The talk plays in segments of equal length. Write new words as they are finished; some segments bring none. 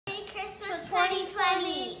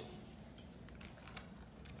2020.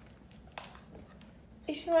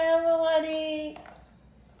 Ishmael Mawani.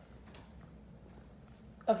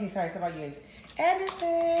 Okay, sorry, it's about you guys.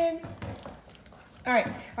 Anderson. All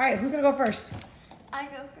right, who's gonna go first? I go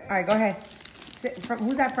first. All right, go ahead.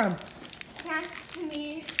 Who's that from? That's to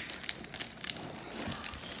me.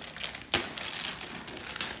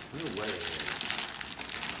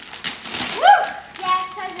 Woo!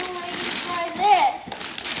 Yes, I've been waiting for this.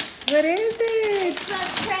 What is it? It's the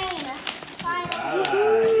train. Ah,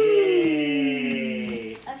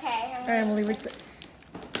 yay! Okay. All right, Emily, what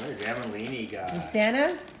What does Emelini got?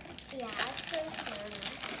 Santa? Yeah, it's so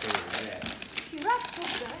Santa. What You got so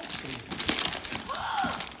good.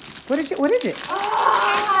 What is it?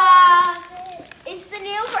 It's the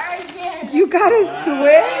new version. You got a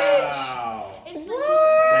Switch? Wow. It's the Can new I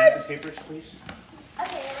have the papers, please?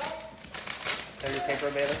 Okay, Have your paper,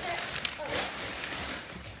 Bailey?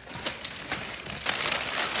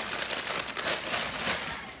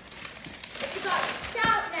 It's about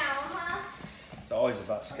Scout now, huh? It's always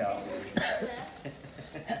about Scout.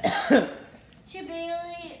 To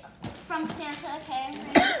Bailey from Santa, okay?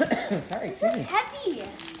 Sorry, This excuse is me. heavy.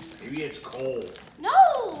 Maybe it's cold. No,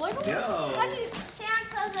 I don't No. heavy.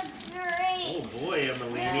 Santa's a Oh great boy,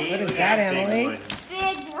 Emelini. What is Look that, at big Emily? one.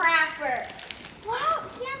 big rapper. Wow,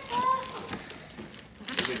 Santa.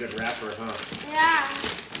 He's a good rapper, huh? Yeah.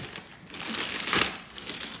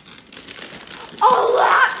 A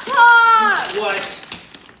laptop! What?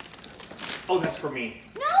 Oh, that's for me.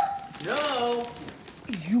 No, No.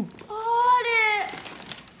 You. bought it.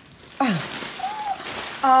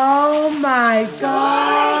 Oh my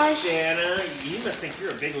gosh. Santa, you must think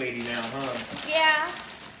you're a big lady now, huh? Yeah.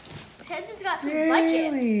 Santa's got some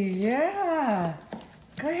budget. Really? Yeah.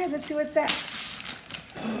 Go ahead, let's see what's that.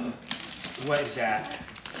 What is that?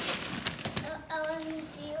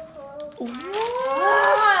 What?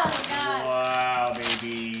 Oh, God. Wow,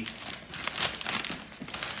 baby.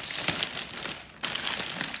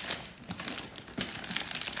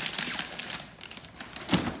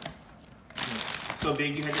 So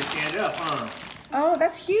big you had to stand up, huh? Oh,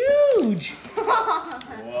 that's huge. Wow.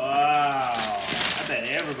 I bet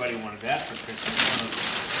everybody wanted that for Christmas, huh?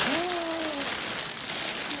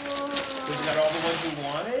 So you got all the ones you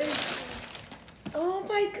wanted? Oh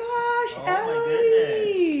my gosh, Oh my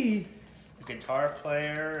Emily. A guitar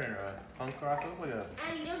player and a punk rock. Look like a...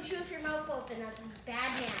 And you don't chew with your mouth open. That's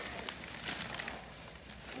bad manners.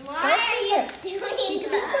 Why That's are you doing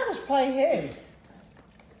That that? was probably his.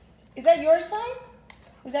 Is that your sign?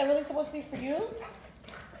 Was that really supposed to be for you?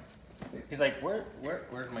 He's like, where's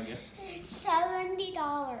my gift? It's $70,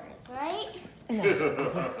 right?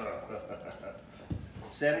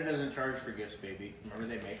 Santa doesn't charge for gifts, baby. Remember,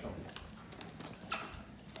 they make them.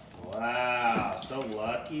 Wow, so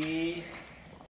lucky.